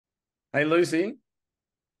Hey, Lucy,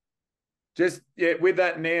 just with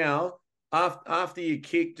that now, after you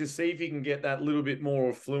kick, just see if you can get that little bit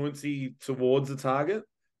more fluency towards the target.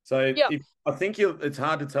 So Yep. if I think it's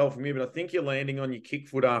hard to tell from here, but I think you're landing on your kick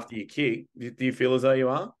foot after you kick. Do you feel as though you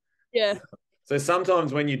are? Yeah. So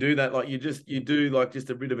sometimes when you do that, like you do like just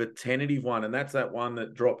a bit of a tentative one, and that's that one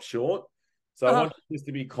that drops short. So I Uh-huh. want you just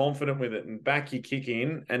to be confident with it and back your kick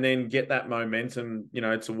in, and then get that momentum,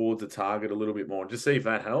 towards the target a little bit more. Just see if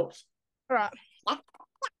that helps. All right.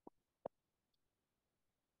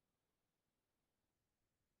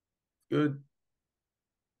 Good.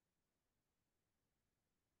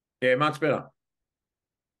 Yeah, much better.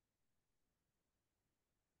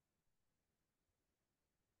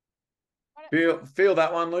 Feel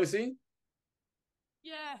that one, Lucy.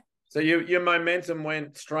 Yeah. So your momentum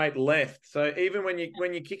went straight left. So even when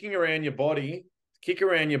you're kicking around your body, kick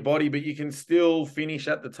around your body, but you can still finish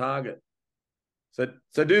at the target. So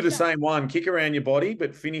do the Yeah. same one, kick around your body,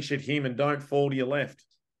 but finish at him and don't fall to your left.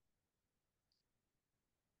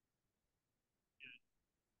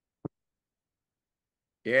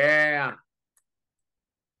 Yeah.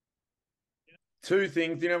 Two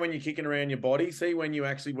things, when you're kicking around your body, see when you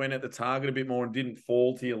actually went at the target a bit more and didn't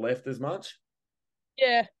fall to your left as much.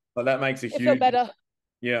 Yeah. Like that makes a It felt huge, better.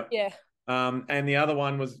 yeah. Yeah. And the other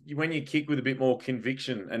one was when you kick with a bit more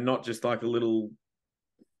conviction and not just like a little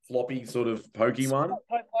floppy sort of pokey one.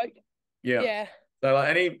 Poke, poke. Yeah. Yeah. So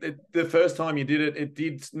like, the first time you did it, it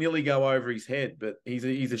did nearly go over his head, but he's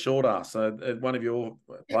a short ass. So one of your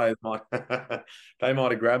players might they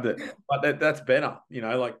might have grabbed it, but that's better.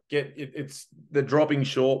 Like it's the dropping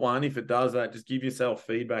short one. If it does that, just give yourself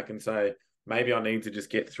feedback and say maybe I need to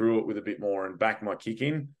just get through it with a bit more and back my kick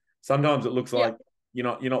in. Sometimes it looks Yeah. like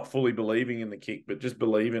you're not fully believing in the kick, but just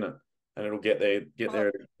believe in it, and it'll Uh-huh. get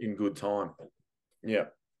there in good time. Yeah.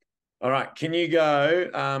 All right. Can you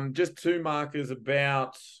go just two markers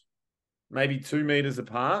about maybe 2 meters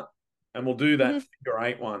apart? And we'll do that Mm-hmm. figure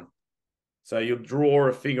eight one. So you'll draw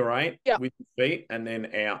a figure eight Yeah. with your feet and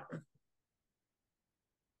then out.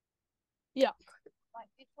 Yeah. Like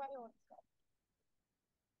this way or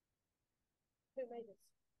 2 meters.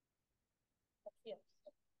 Yeah.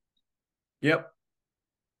 Yep.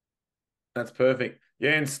 That's perfect.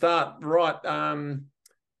 Yeah. And start right.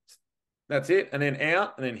 That's it. And then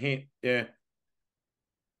out and then hit. Yeah.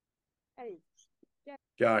 Hey. Yeah.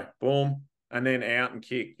 Go. Boom. And then out and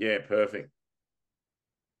kick. Yeah. Perfect.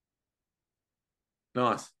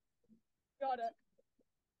 Nice. Got it.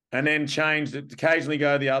 And then change it. Occasionally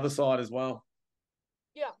go the other side as well.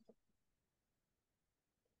 Yeah.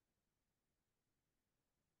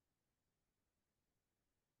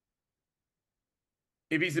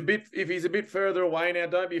 If he's a bit further away now,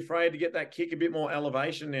 don't be afraid to get that kick a bit more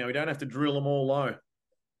elevation now. We don't have to drill them all low.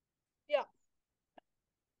 Yeah.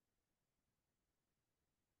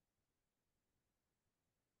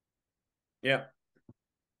 Yeah.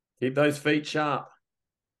 Keep those feet sharp.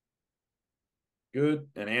 Good.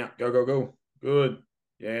 And out. Go, go, go. Good.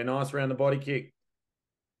 Yeah, nice around the body kick.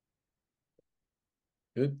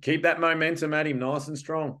 Good. Keep that momentum at him nice and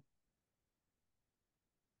strong.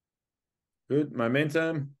 Good.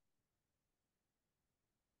 Momentum.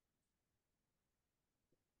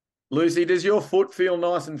 Lucy, does your foot feel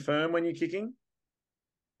nice and firm when you're kicking?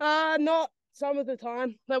 Not some of the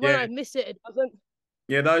time. But when Yeah. I miss it, it doesn't.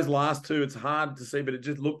 Yeah, those last two, it's hard to see, but it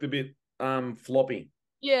just looked a bit floppy.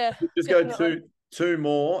 Yeah, Just go definitely. two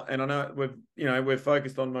more, and I know we're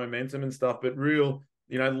focused on momentum and stuff, but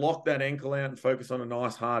lock that ankle out and focus on a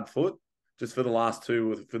nice hard foot just for the last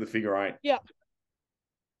two for the figure eight. Yeah.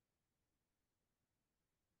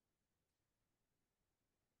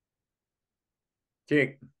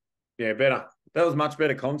 Kick. Yeah, better. That was much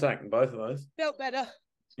better contact than both of those. Felt better.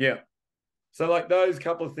 Yeah. So like those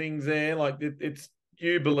couple of things there, like it's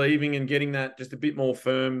you believing and getting that just a bit more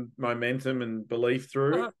firm momentum and belief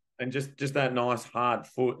through, Uh-huh. and just that nice hard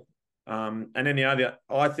foot. And then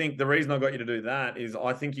I think the reason I got you to do that is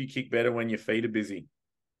I think you kick better when your feet are busy.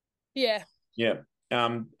 Yeah. Yeah.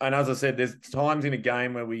 And as I said, there's times in a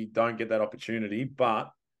game where we don't get that opportunity,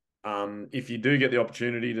 but if you do get the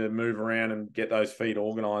opportunity to move around and get those feet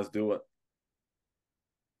organized, do it.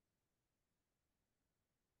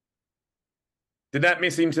 Did that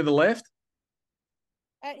miss him to the left?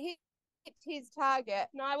 It hit his target.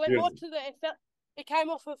 No, I went more Beautiful. to the. It came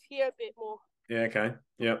off of here a bit more. Yeah, okay.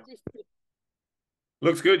 Yeah.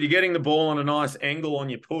 Looks good. You're getting the ball on a nice angle on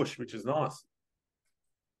your push, which is nice.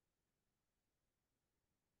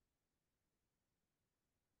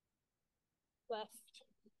 Left.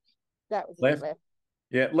 That was his Left. left.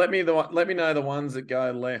 Yeah. Let me know the ones that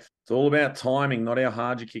go left. It's all about timing, not how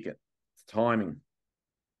hard you kick it. It's timing.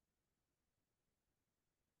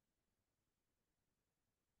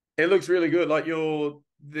 It looks really good. Like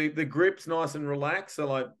the grip's nice and relaxed. So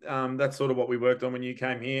like that's sort of what we worked on when you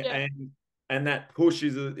came here. Yeah. And that push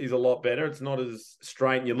is a lot better. It's not as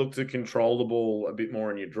straight. And you look to control the ball a bit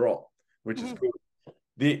more in your drop, which is good.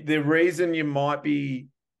 The reason you might be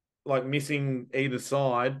like missing either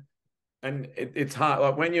side, and it's hard.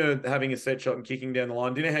 Like when you're having a set shot and kicking down the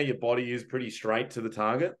line, do you know how your body is pretty straight to the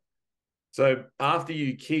target? So after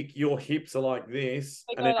you kick, your hips are like this,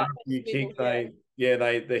 They and go then like after this you kick,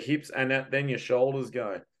 middle, the hips, and then your shoulders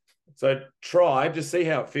go. So try, just see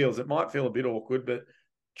how it feels. It might feel a bit awkward, but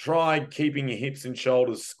try keeping your hips and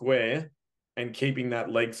shoulders square and keeping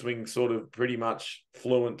that leg swing sort of pretty much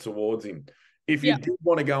fluent towards him. If you Yeah. did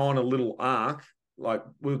want to go on a little arc, like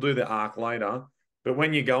we'll do the arc later, but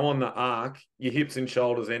when you go on the arc, your hips and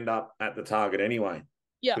shoulders end up at the target anyway.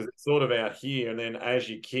 Yeah. Because it's sort of out here, and then as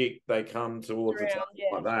you kick, they come towards the target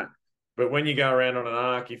Yeah. like that. But when you go around on an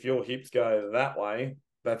arc, if your hips go that way,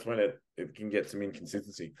 that's when it can get some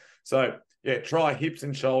inconsistency. So yeah, try hips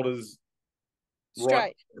and shoulders Straight.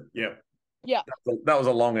 right. Yeah. Yeah. That was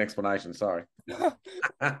a long explanation. Sorry.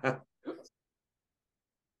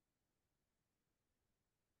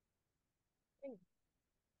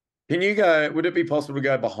 Can you go? Would it be possible to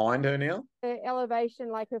go behind her now? Elevation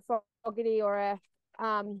like a Fogarty or a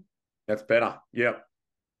That's better. Yep.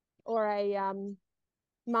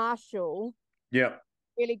 Marshall Yep.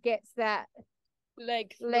 really gets that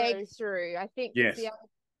leg through. I think Yes. it's the other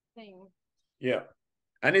thing. Yeah.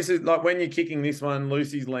 And this is like when you're kicking this one,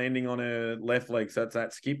 Lucy's landing on her left leg. So it's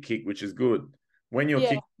that skip kick, which is good. When you're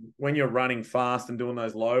when you're running fast and doing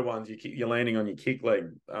those low ones, you're landing on your kick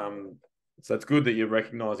leg. So it's good that you're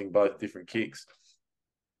recognizing both different kicks.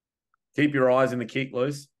 Keep your eyes in the kick,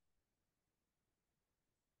 Luce.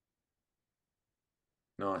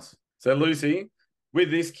 Nice. So Lucy, with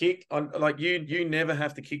this kick, like you never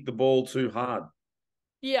have to kick the ball too hard.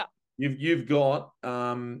 Yeah. You've got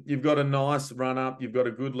a nice run up. You've got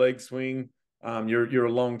a good leg swing. You're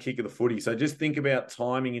a long kick of the footy. So just think about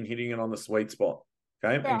timing and hitting it on the sweet spot.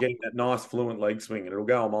 Okay, and getting that nice fluent leg swing, and it'll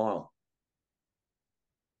go a mile.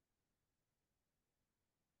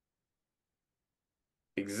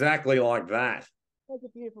 Exactly like that. That's a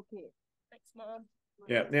beautiful kick. Thanks, Mum.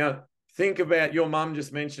 Yeah. Now think about your mum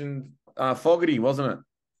just mentioned Fogarty, wasn't it?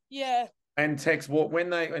 Yeah. And Tex, when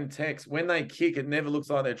they kick, it never looks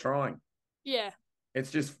like they're trying. Yeah.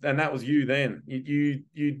 It's just, and that was you then.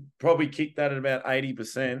 You probably kicked that at about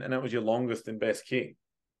 80%, and that was your longest and best kick.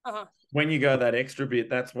 When you go that extra bit,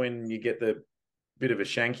 that's when you get the bit of a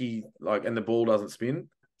shanky, like, and the ball doesn't spin.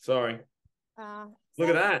 Sorry. Look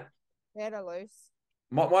at that. Better loose.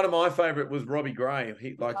 One of my favourite was Robbie Gray.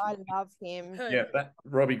 I love him. Yeah, that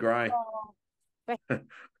Robbie Gray. That's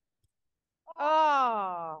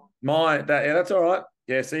all right.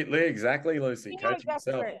 Yeah, see, exactly, Lucy. Coach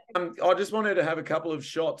yourself. I just wanted to have a couple of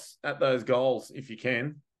shots at those goals, if you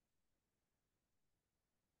can.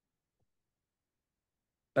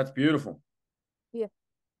 That's beautiful. Yeah.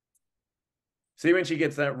 See when she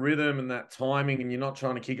gets that rhythm and that timing, and you're not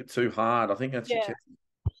trying to kick it too hard. I think that's your key.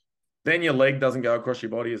 Then your leg doesn't go across your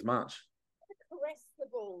body as much. Caress the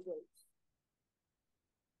ball,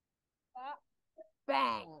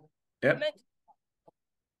 bang. Yep.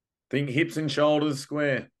 Think hips and shoulders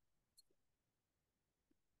square.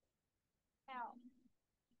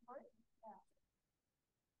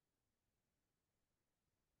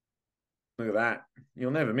 Look at that. You'll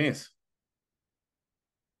never miss.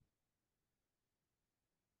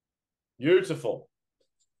 Beautiful.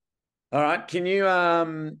 All right. Can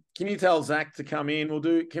you tell Zach to come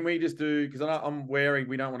in? Can we just do, because I'm wary,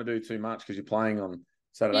 we don't want to do too much because you're playing on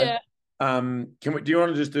Saturday. Yeah. Do you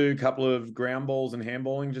want to just do a couple of ground balls and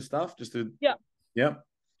handballing just stuff? Just to Yeah.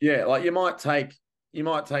 Like you might take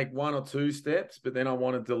one or two steps, but then I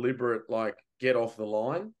want to deliberate, like, get off the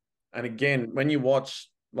line. And again, when you watch,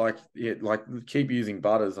 like keep using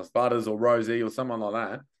Butters or Rosie or someone like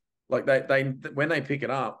that, like they when they pick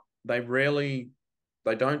it up, they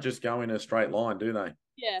don't just go in a straight line, do they?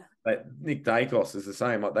 Yeah. Nick Dacos is the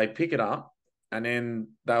same. Like they pick it up and then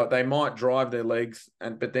they might drive their legs,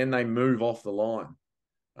 but then they move off the line.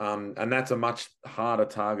 And that's a much harder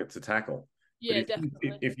target to tackle. Yeah,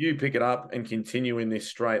 definitely. If you pick it up and continue in this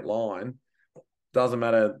straight line, doesn't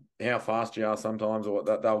matter how fast you are sometimes, or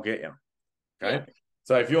what, they'll get you. Okay. Yeah.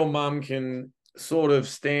 So if your mum can sort of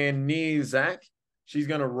stand near Zach, she's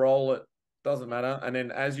going to roll it, doesn't matter. And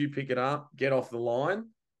then as you pick it up, get off the line.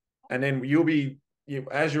 And then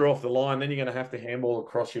as you're off the line, then you're going to have to handball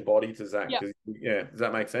across your body to Zach. Yeah. Yeah. Does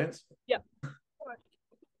that make sense? Yeah.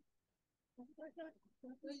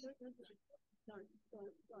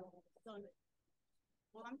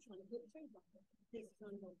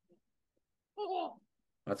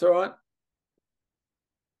 That's all right.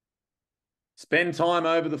 Spend time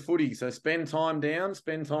over the footy. So spend time down,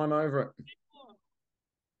 spend time over it.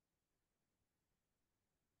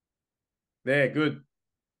 There, good.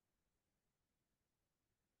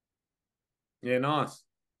 Yeah, nice.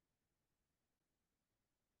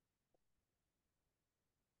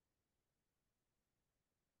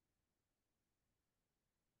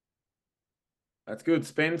 That's good.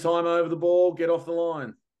 Spend time over the ball, get off the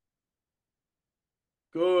line.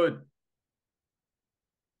 Good.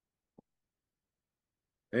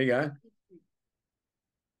 There you go.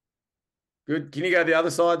 Good. Can you go the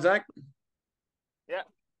other side, Zach? Yeah.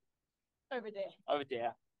 Over there. Over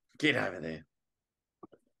there. Get over there.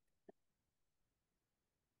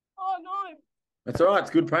 Oh, no. That's all right. It's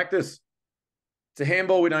good practice. It's a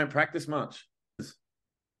handball we don't practice much.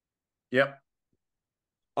 Yep.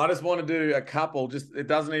 I just want to do a couple. Just it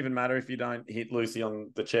doesn't even matter if you don't hit Lucy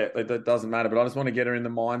on the chest. It doesn't matter. But I just want to get her in the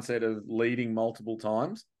mindset of leading multiple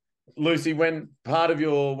times. Lucy, when I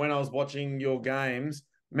was watching your games,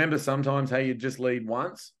 remember sometimes how you just lead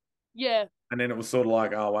once? Yeah. And then it was sort of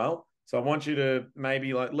like, oh, well. So I want you to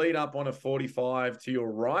maybe like lead up on a 45 to your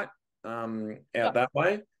right, out that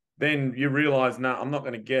way. Then you realize, no, I'm not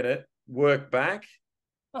going to get it. Work back.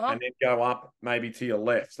 And then go up maybe to your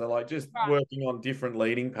left. So like just working on different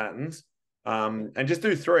leading patterns, and just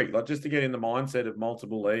do 3, like just to get in the mindset of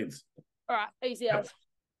multiple leads. All right, easy as.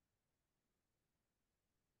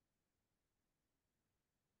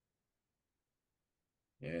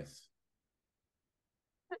 Yes.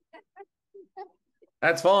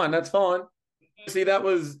 That's fine. That's fine. See, that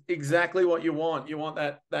was exactly what you want. You want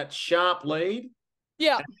that sharp lead.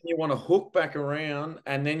 Yeah. And you want to hook back around,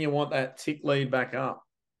 and then you want that tick lead back up.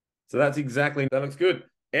 So that looks good.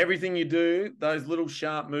 Everything you do, those little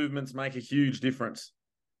sharp movements make a huge difference.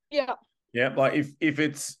 Yeah. Yeah, like if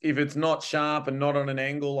it's not sharp and not on an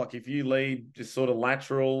angle, like if you lead just sort of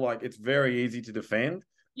lateral, like it's very easy to defend.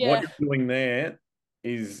 Yeah. What you're doing there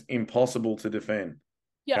is impossible to defend.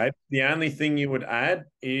 Yeah. Okay. The only thing you would add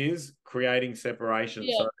is creating separation.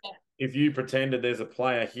 Yeah. So if you pretended there's a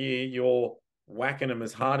player here, you're whacking them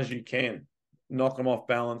as hard as you can, knock them off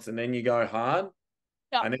balance, and then you go hard.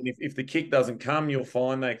 Yeah. And then if the kick doesn't come, you'll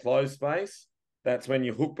find they close space. That's when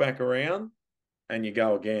you hook back around and you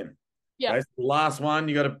go again. Yeah. Okay, so the last one,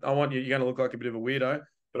 you're going to look like a bit of a weirdo,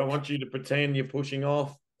 but I want you to pretend you're pushing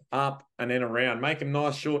off, up, and then around. Make them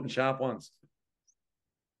nice, short and sharp ones.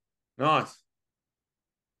 Nice.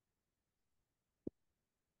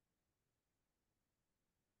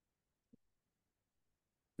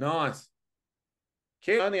 Nice.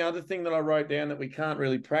 The only other thing that I wrote down that we can't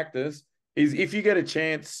really practice is if you get a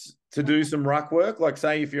chance to do some ruck work, like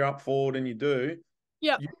say if you're up forward and you do,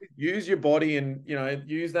 use your body and,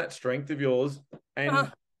 use that strength of yours. And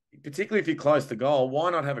particularly if you're close to goal, why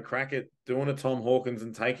not have a crack at doing a Tom Hawkins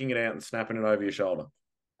and taking it out and snapping it over your shoulder?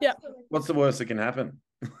 Yeah. What's the worst that can happen?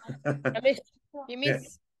 You miss. Yeah.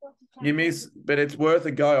 You miss, but it's worth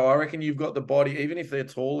a go. I reckon you've got the body, even if they're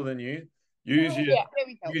taller than you, use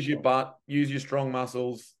your butt, use your strong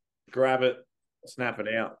muscles, grab it, snap it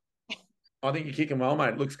out. I think you're kicking well,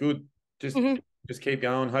 mate. It looks good. Just keep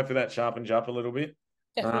going. Hopefully that sharpens you up a little bit.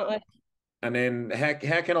 Definitely. And then how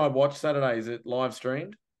can I watch Saturday? Is it live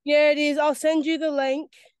streamed? Yeah, it is. I'll send you the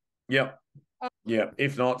link. Yep. Yeah.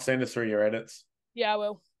 If not, send us through your edits. Yeah, I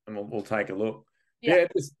will. And we'll take a look. Yeah,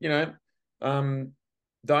 just don't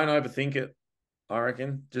overthink it. I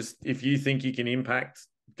reckon. Just if you think you can impact,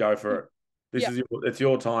 go for it. It's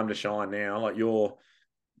your time to shine now. Like you're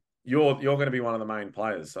going to be one of the main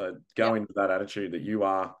players. So go into that attitude that you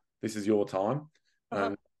are. This is your time.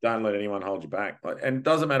 Don't let anyone hold you back. And it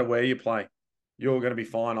doesn't matter where you play. You're going to be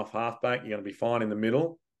fine off halfback. You're going to be fine in the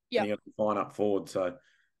middle. And you're going to be fine up forward. So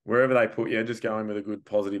wherever they put you, just go in with a good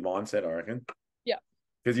positive mindset, I reckon. Yeah.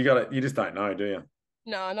 Because you just don't know, do you?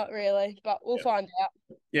 No, not really. But we'll find out.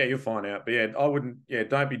 Yeah, you'll find out. But I wouldn't. Yeah,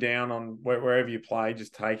 don't be down on wherever you play.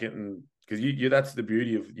 Just take it, and because you that's the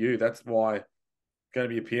beauty of you. That's why it's going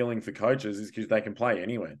to be appealing for coaches is because they can play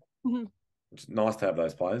anywhere. It's nice to have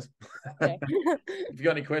those players. Yeah. If you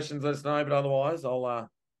got any questions, let us know. But otherwise, I'll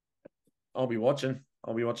be watching.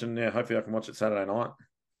 Yeah, hopefully I can watch it Saturday night.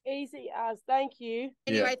 Easy as. Thank you.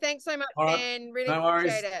 Anyway, thanks so much, Ben. Really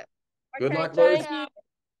appreciate it. Good luck, thank Luke. you.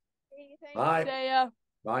 See you. Bye. See ya.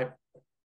 Bye.